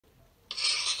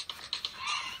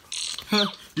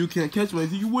You can't catch me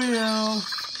as you will.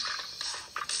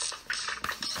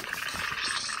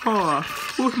 Huh,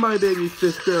 who's my baby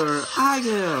sister? I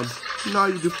am. Now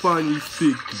you can finally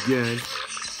speak again.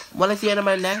 Wanna see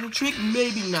another natural trick?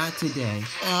 Maybe not today.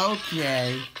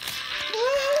 Okay.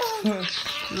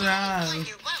 Right.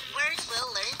 What words we'll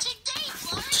learn today,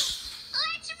 Florence?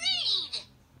 Let's read!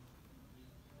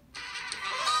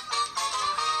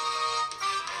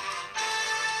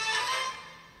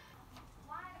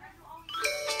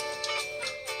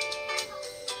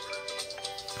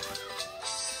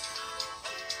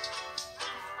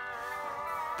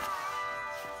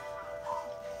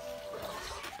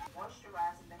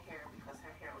 Moisturizing the hair because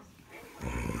her hair was very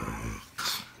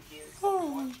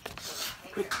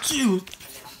Juice.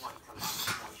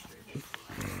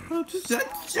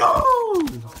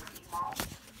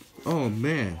 Oh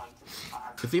man,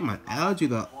 I think my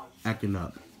allergies are acting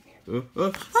up.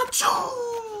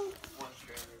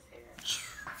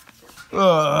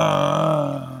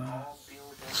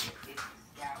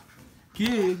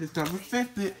 Kids, it's time for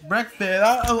breakfast.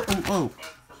 Oh.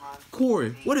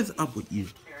 Corey, what is up with you?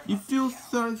 You feel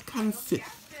so kind of sick.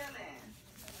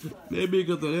 Maybe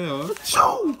because of that.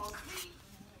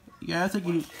 Yeah, I think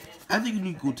you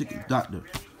need to go take a doctor.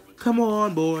 Come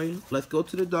on, boy. Let's go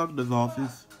to the doctor's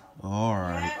office.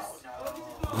 Alright.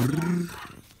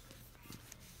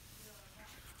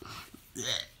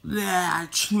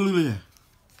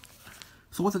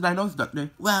 So what's the diagnosis, doctor?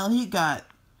 Well, he got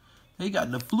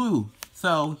the flu.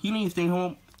 So he needs to stay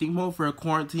home for a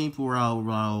quarantine for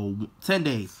 10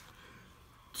 days.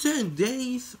 10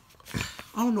 days?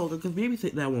 I don't know, because maybe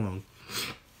take that long.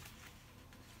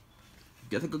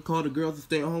 Guess I could call the girls to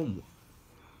stay at home.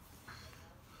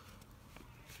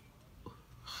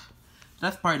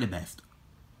 That's probably the best.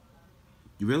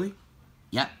 You really?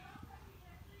 Yep.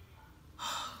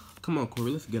 Come on,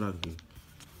 Corey, let's get out of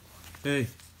here.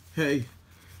 Hey.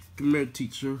 Come here,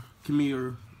 teacher. Come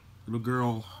here, little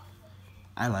girl.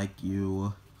 I like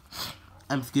you.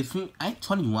 Excuse me, I'm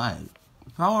 21.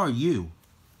 How are you?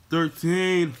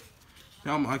 13.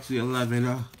 I'm actually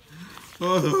 11.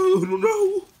 Oh,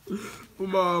 no.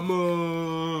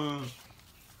 Mama.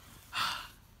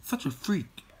 Such a freak.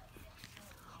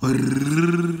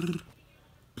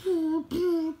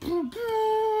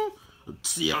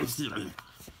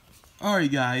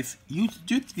 Alright guys, you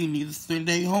just need to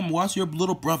stay home and watch your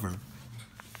little brother.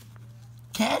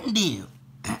 Can do.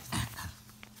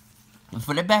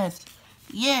 For the best.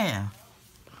 Yeah.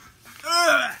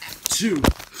 Chew.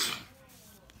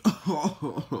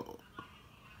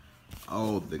 I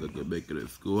don't think I can make it at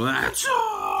school.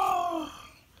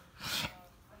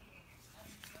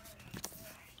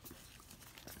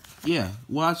 Yeah,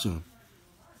 watch him.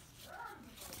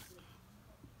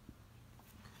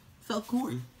 So,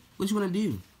 Corey, what you want to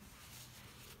do?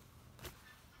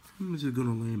 I'm just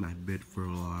gonna lay in my bed for a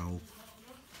while.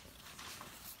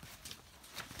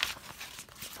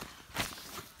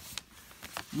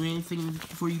 You ain't anything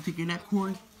before you take your nap,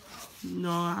 Corey?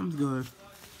 No, I'm good.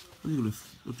 I'm just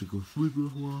gonna sleep for a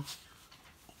while.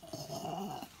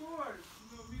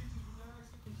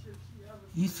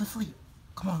 He's asleep.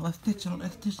 Come on, let's ditch him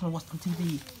and watch some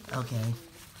TV. Okay.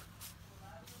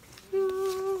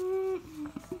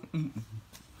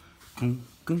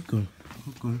 Go.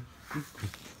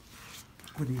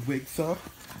 When he wakes up,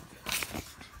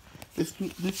 this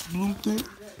blue thing,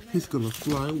 he's gonna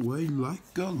fly away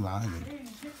like a lion.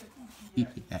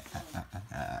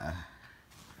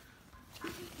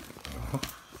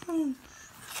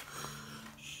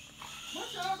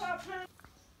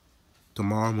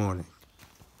 Tomorrow morning.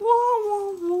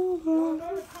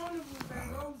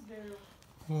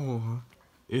 Oh,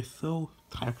 it's so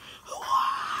tired.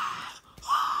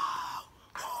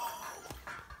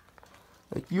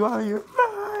 Like you out of your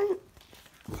mind.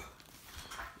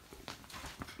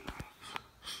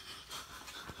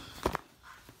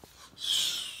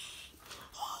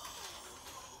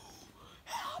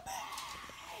 Help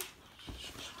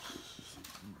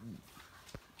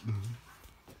me.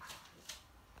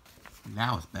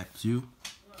 Now it's back to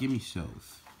gimme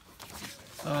shows.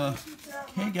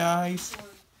 Hey guys.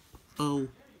 Oh,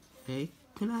 hey,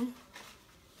 can I?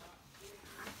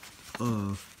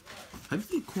 Have you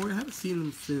seen Corey? I haven't seen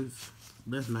him since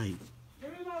last night.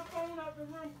 Give me my phone out the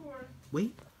room, Corey.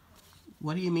 Wait,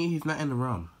 what do you mean he's not in the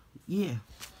room? Yeah.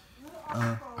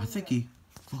 I think he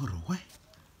floated away.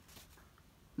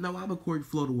 No, why would Corey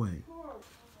float away?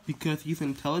 Because he's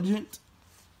intelligent?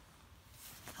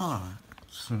 Huh.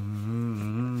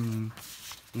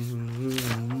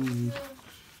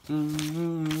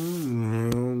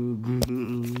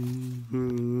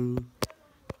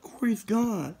 Corey's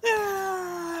gone.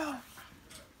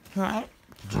 Alright?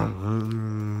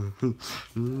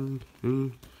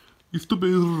 You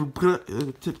stupid.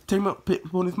 Take me up,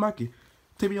 put on this monkey.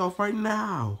 Take me off right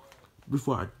now.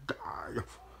 Before I die.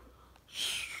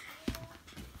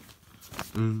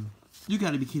 You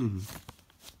gotta be kidding me.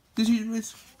 Did you do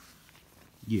this?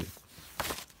 Yeah.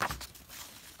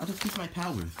 I just fixed my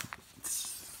powers.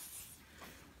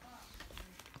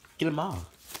 Get them off.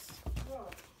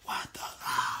 What the?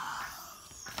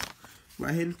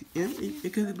 Right here,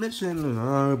 because it mentioned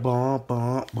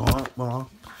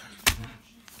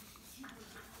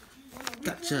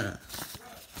Gotcha.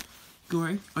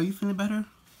 Gory, are you feeling better?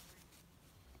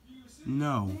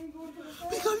 No.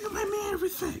 Because you made me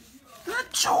everything.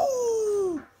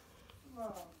 Achoo!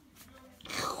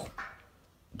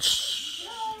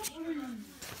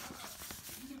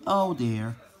 Oh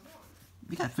dear.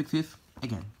 We gotta fix this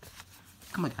again.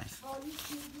 Come on, guys.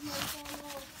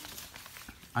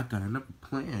 I got another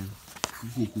plan.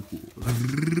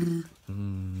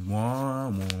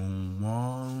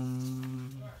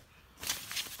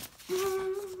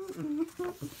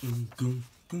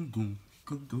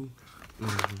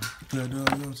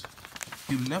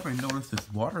 You never notice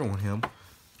there's water on him.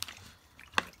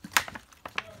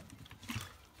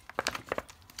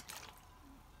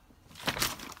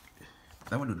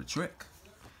 That would do the trick.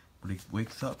 When he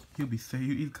wakes up, he'll be saying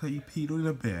you peed on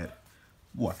the bed.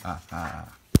 What?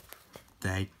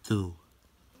 Day 2.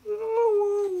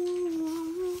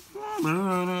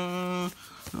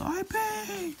 I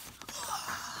pee.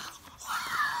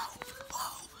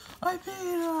 I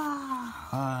peed.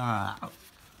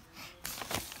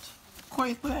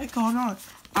 Quite what's going on?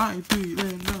 I peed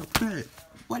in the bed.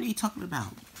 What are you talking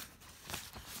about?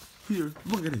 Here,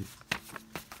 look at it.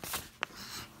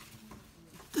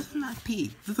 This is not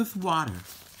pee. This is water.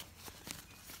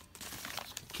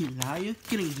 Can you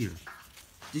get in here?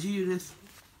 Did you do this?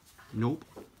 Nope.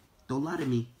 Don't lie to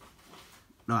me.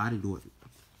 No, I didn't do it.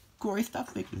 Corey, stop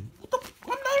faking it. What the? I'm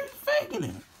not even faking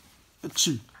it.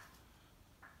 Achoo.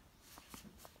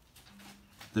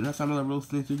 Did that sound like a real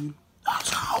sneeze to you?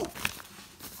 Achoo!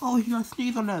 Oh, you got to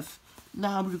sneeze on us.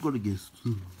 Now I'm just gonna get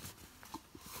sued.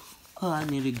 Oh, I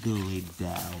need to go lay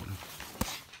down.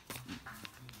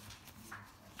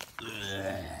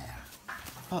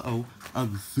 Uh-oh,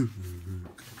 I'm sick.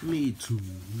 Me too.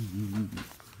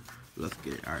 Let's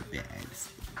get our bags.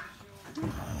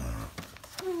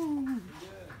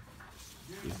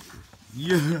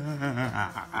 Yeah.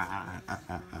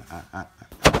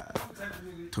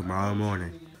 Tomorrow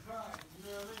morning.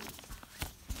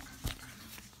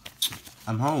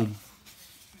 I'm home.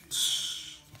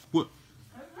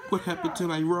 What happened to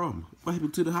my room? What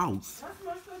happened to the house?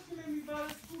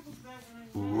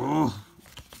 Oh.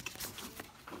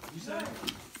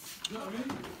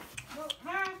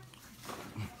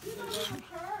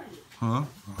 Huh?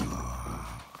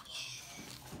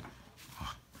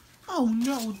 Oh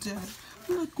no, Dad.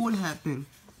 Look what happened.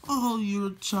 All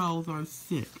your child are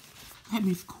sick. That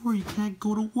means Corey can't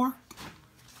go to work.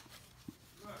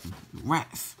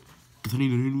 Rats. Because I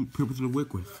need a new person to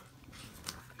work with.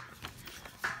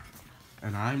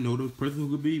 And I know the person who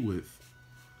could be with.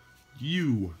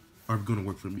 You are gonna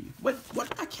work for me. What?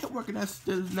 I can't work in that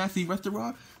nasty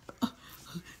restaurant.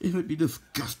 It would be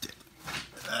disgusting.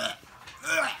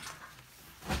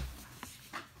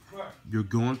 You're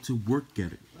going to work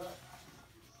at it.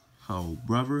 Oh,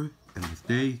 brother, and this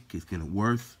day keeps getting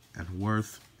worse and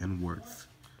worse and worse.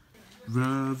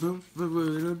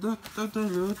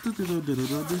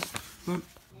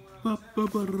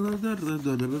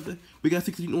 We got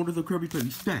 16 orders of Krabby Patty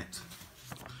stats.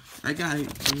 I got it.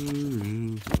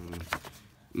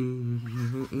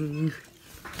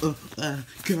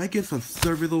 Can I get some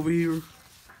service over here?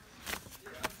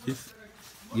 Yes.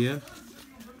 Yeah.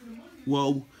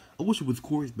 Well, I wish it was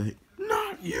Corey's bag.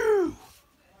 Not you.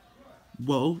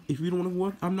 Well, if you don't want to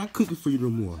work, I'm not cooking for you no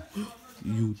more.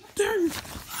 You dare.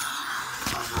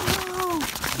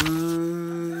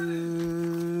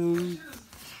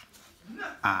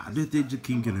 This day just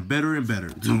keep getting better and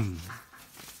better.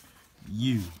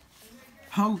 You.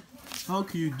 How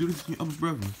can you do this to your other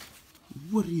brother?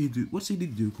 What did he do? What did he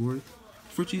do, Corey?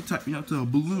 First she typed me out to a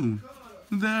balloon.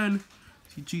 Then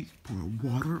she poured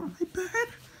water on my bed.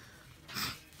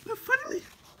 And finally,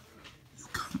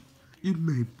 you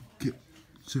may get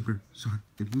Super, Sean,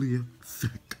 and Leah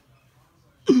sick.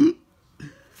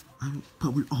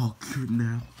 But we're all cured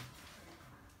now.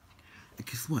 And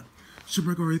guess what?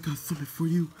 Super already got something for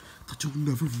you that you'll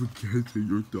never forget in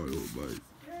your dynamite.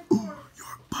 Ooh,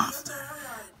 you're busted.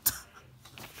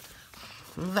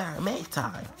 Very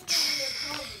time.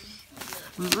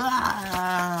 You stay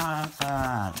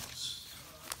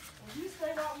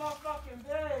out my fucking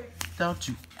bed. Don't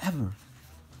you ever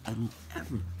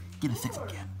get a sex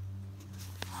again.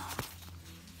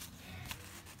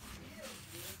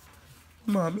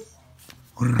 Mommy?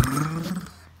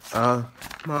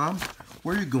 Mom,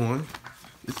 where you going?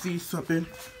 To see something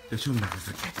that you'll never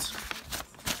forget.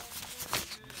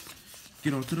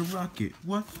 Get onto the rocket.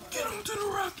 What? Get onto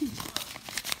the rocket.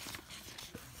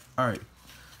 Alright.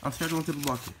 I'm starting onto the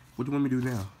rocket. What do you want me to do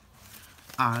now?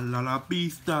 Ah la la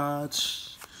beastach.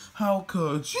 How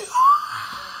could you?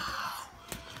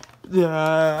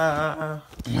 Yeah.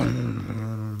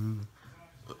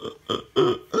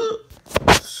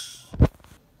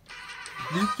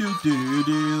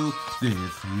 Do.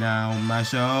 This now my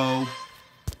show.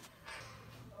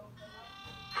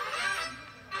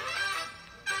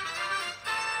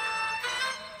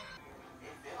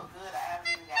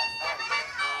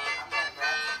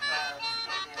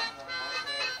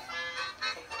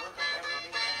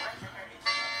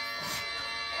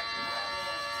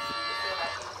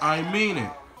 I mean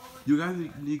it. You guys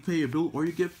need to pay your bill or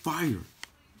you get fired.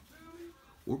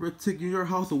 Or we're taking your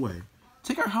house away.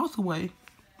 Take our house away?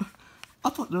 I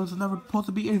thought that was never supposed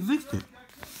to be existed.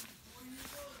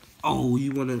 Oh,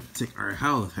 you wanna take our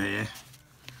house, huh?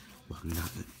 Well,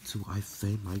 not until I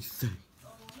say my say.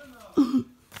 No.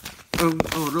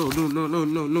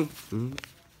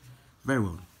 Very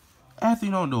well. As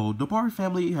you all know, the Barber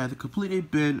family has completely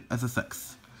been as a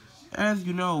sex. As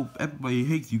you know, everybody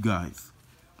hates you guys.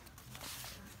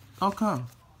 How come?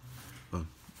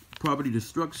 Property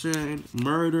destruction,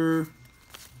 murder,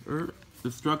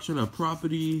 destruction of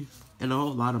property, and a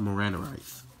whole lot of Miranda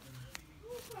rights.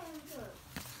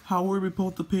 How were we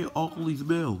supposed to pay all these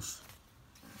bills?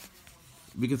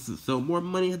 Because so more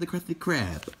money at the Krusty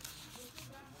Krab.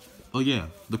 Oh yeah,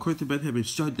 the Krusty Krab have been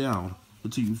shut down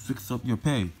until you fix up your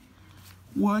pay.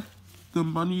 What? The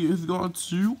money is gone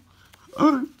too?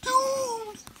 I'm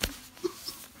doomed!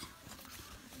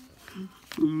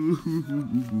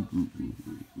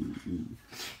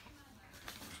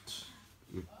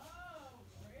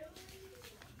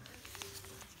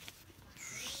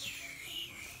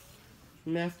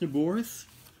 Master Boris,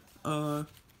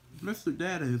 Mr.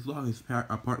 Data has lost his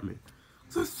apartment.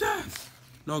 Success!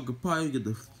 No, could probably get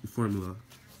the formula.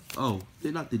 Oh,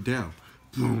 they knocked it down.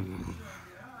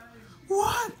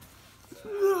 What?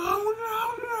 No!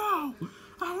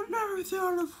 I will never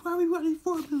tell the everybody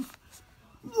formula.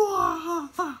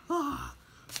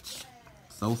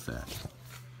 So sad.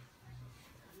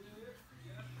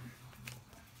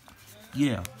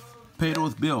 Yeah, pay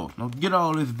those bills. Now get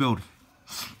all this building.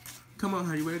 Come on,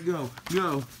 honey, where to go?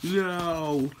 No.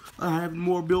 I have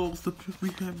more bills.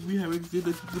 We haven't did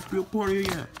the bill party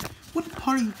yet. What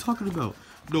party are you talking about?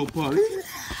 No party.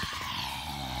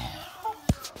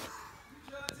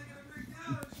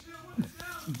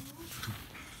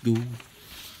 Dude.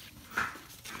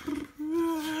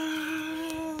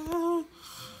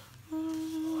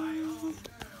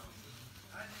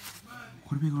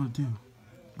 What are we gonna do?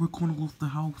 We're gonna lose the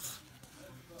house.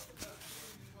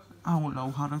 I don't know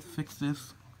how to fix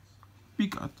this. We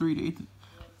got 3 days.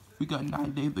 We got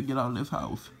 9 days to get out of this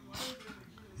house.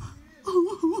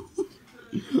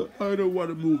 I don't want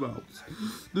to move out.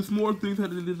 There's more things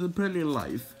that is dependent in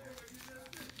life.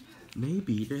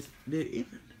 Maybe there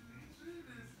isn't.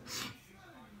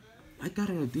 I got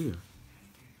an idea.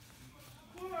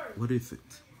 What is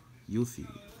it? You'll see.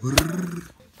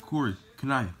 Corey,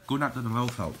 can I go knock on the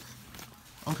mouse house?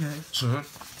 Okay. Sure.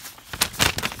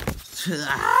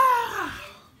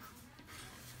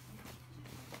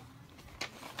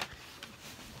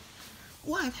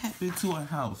 What happened to our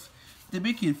house? They're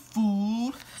making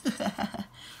food.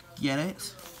 Get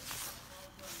it?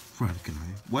 Right, can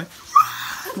I? What?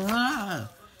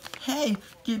 Hey,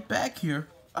 get back here.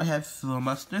 I have so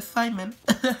much excitement.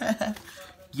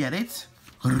 Get it?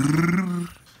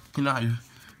 Can I?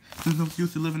 There's no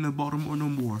use to living in Baltimore no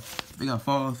more. We gotta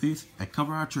follow these and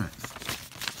cover our tracks.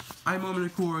 I'm Mom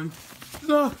and Corey.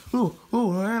 No,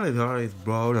 that is always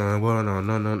bro. No.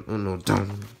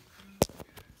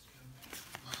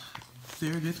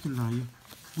 There it is, Kanaya.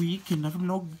 We can never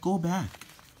go back.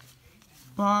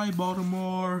 Bye,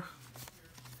 Baltimore.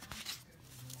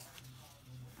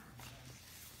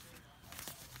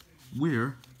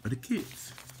 Where are the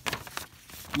kids?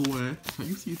 Lord, can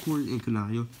you see Corey and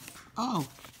Kanaya? Oh,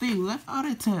 they left out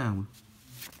of town.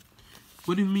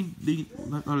 What do you mean they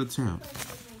left out of town?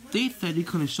 They said they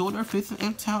couldn't show their faces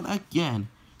in town again.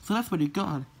 So that's where they're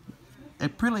gone.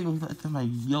 And pretty was in my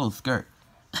yellow skirt.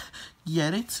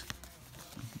 Get it?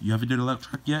 You haven't done a left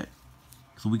track yet?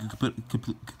 So we can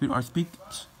complete our speech?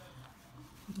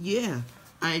 Yeah,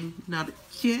 I'm not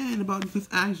kidding about this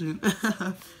action.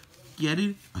 get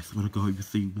it? I swear to God, you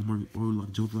say one more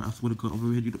like Joseph. I swear to God, I'm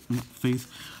gonna hit you in the face.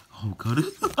 Oh God.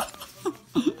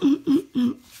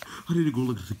 I need to go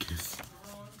look at the kiss.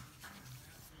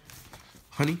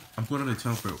 Honey, I'm going out of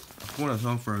town for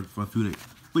a few days.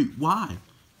 Wait, why?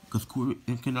 Because Corey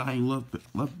and I left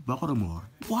Baltimore.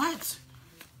 What?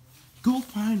 Go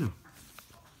find him.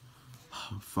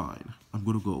 Fine, I'm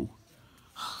gonna go.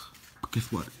 But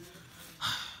guess what?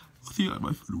 I'll see you at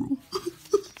my funeral.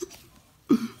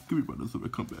 Give me my notes when I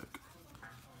come back.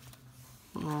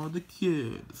 Oh, the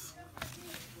kids.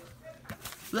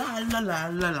 La la la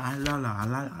la la la la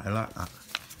la la la.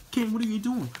 Ken, what are you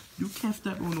doing? You can't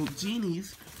step on those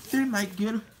genies. They might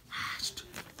get hatched.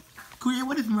 Korea,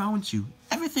 what is wrong with you?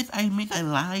 Ever since I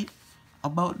lied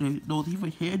about those evil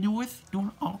hairdoers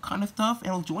doing all kind of stuff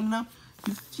and I was joining them,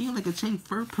 you seem like a changed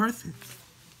person.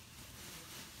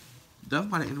 That's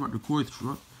why I interrupted Corey's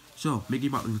show, making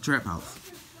about the trap house.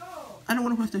 I don't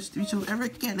want to watch this TV show ever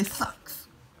again. It sucks.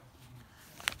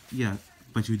 Yeah,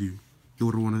 but you do. You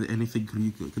would have wanted anything could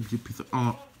you piece of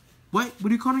what? What do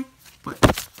you call me? What?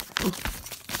 Oh.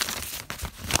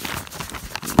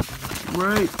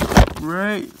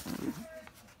 Right.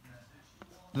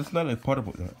 That's not a part of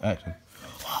the action.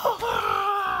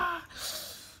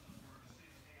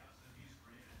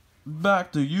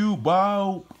 Back to you,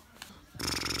 Bob.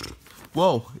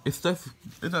 Whoa, it's that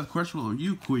question on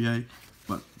you, Kuye,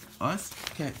 but us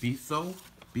can't be so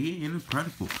being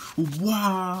incredible.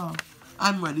 Wow,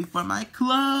 I'm ready for my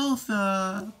close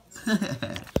up.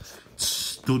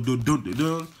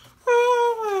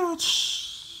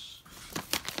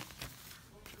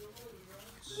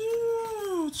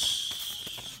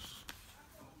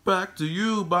 Back to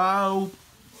you, Bob.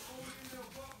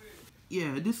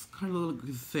 Yeah, this kind of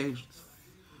looks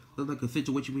like a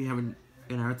situation we have in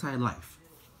our entire life.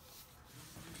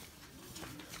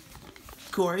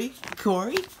 Corey,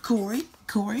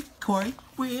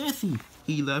 where is he?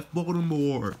 He left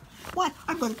Baltimore. What?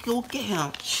 I'm gonna go get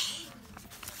him.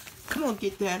 Come on,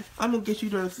 get that. I'm gonna get you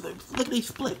the lickety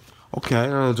split. Okay.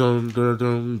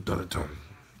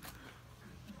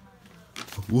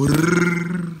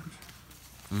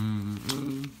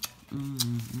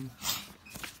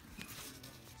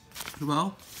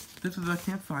 Well, this is a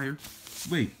campfire.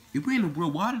 Wait, if we in the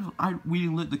world, why did we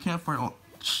didn't lit the campfire on?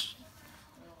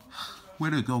 Where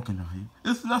did it go, Kanai?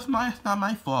 It's not my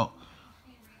fault.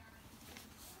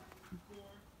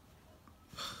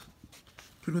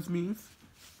 This means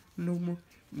no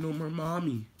more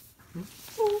mommy.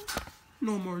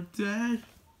 No more dad.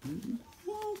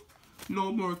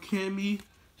 No more Kimmy,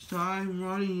 Shine,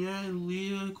 Ronnie, and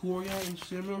Leah, Corey, and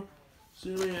Shimmer,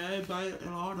 everybody,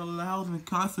 and all the Louds and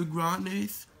Casa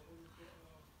Grandes.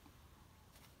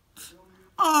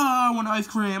 I want ice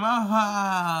cream.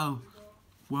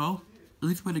 Well, at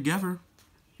least we're together.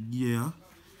 Yeah.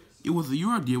 It was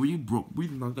your idea when we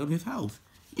knocked up his house.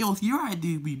 It was your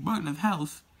idea we burned his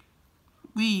house.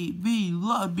 We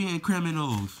love being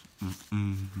criminals.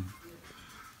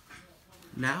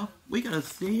 Now, we gotta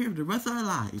stay here the rest of our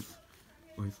lives.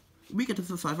 We get to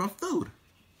survive on food.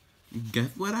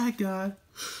 Guess what I got?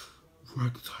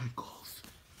 Rectangles.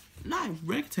 Not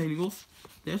rectangles.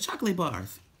 They're chocolate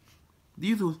bars.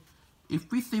 These will,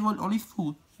 if we save on these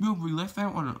food, we'll be left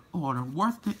out on the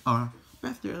worst day,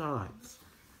 best day of our lives.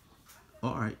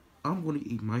 Alright, I'm gonna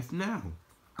eat mine now.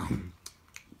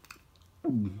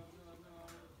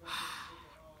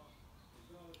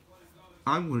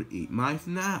 I'm gonna eat mine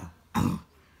now.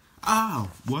 Ow!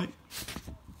 What?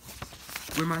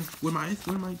 Where my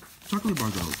chocolate bar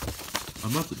go?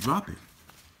 I'm about to drop it.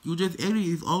 You just ate it.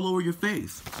 It's all over your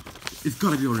face. It's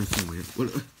gotta be over there somewhere.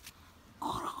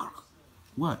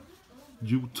 What?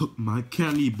 You took my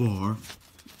candy bar.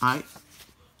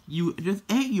 You just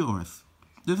ate yours.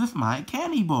 This is my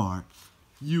candy bar.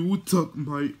 You took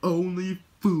my only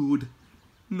food.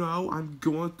 Now I'm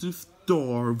going to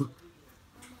starve.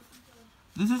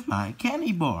 This is my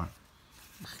candy bar.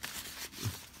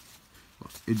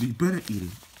 And you better eat it.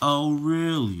 Oh,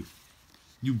 really?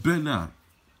 You better not.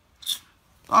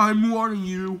 I'm warning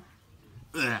you.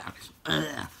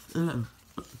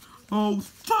 Oh,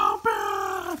 stop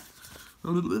it!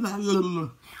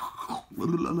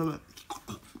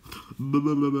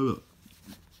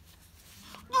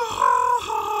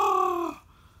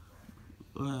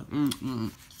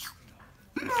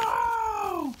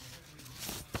 No!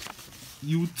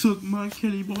 You took my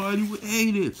candy bar and you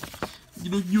ate it.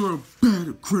 You know you're a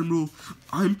bad criminal.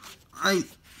 I'm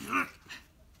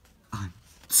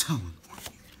telling you.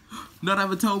 Not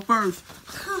have a tell first.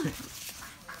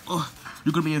 Oh,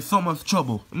 you're gonna be in so much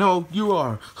trouble. No, you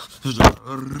are.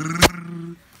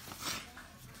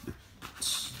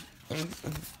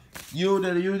 You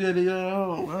did it,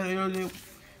 yo.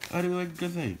 I didn't like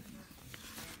good thing.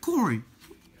 Corey,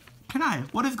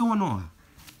 what is going on?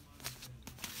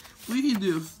 We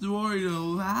destroyed the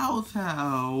Louse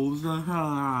house.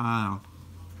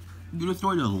 You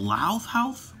destroyed the Louse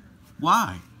house?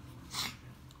 Why?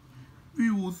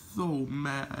 We were so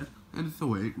mad and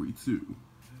so angry too.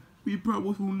 We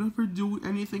promise we'll never do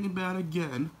anything bad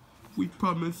again. We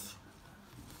promise.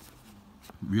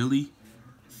 Really?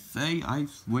 Say I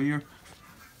swear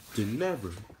to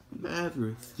never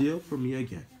steal from me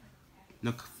again.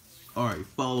 Now, alright,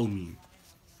 follow me.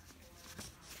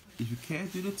 If you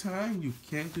can't do the time, you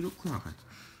can't do the crime.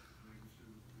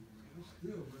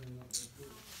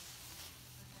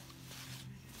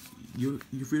 You're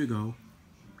free to go.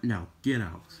 Now, get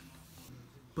out.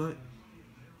 But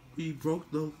we broke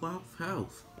the Louse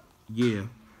house. Yeah,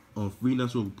 on Free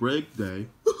National Break Day.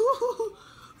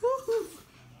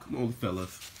 Come on,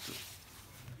 fellas.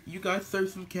 You guys serve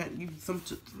some some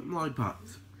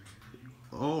lollipops.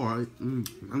 Alright.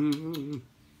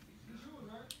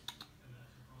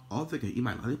 I'll think I eat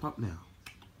my lollipop now.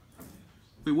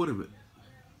 Wait, what of it?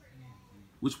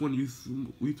 Which one of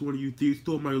you thieves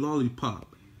stole my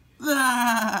lollipop?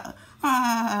 I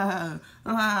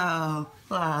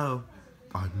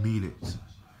mean it.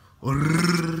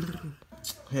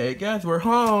 Hey guys, we're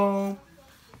home.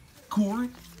 Corey,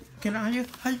 can I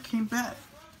ask how you came back?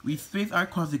 We faced our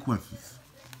consequences.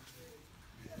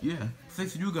 Yeah,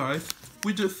 thanks to you guys,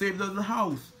 we just saved the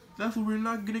house. That's why we're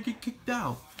not gonna get kicked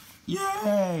out.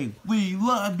 Yay! We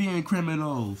love being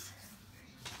criminals.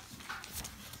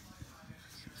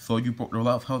 So you broke the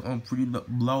Louse house on Free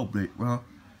Blow Break, huh?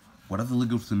 Well, that's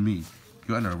illegal to me.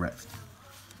 You're under arrest.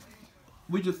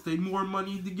 We just saved more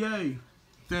money in the game.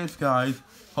 Thanks, guys.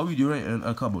 Hope you do it in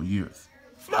a couple of years.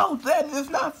 No, that is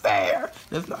not fair.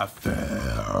 That's not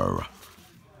fair.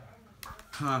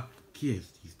 Huh,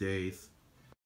 kids these days.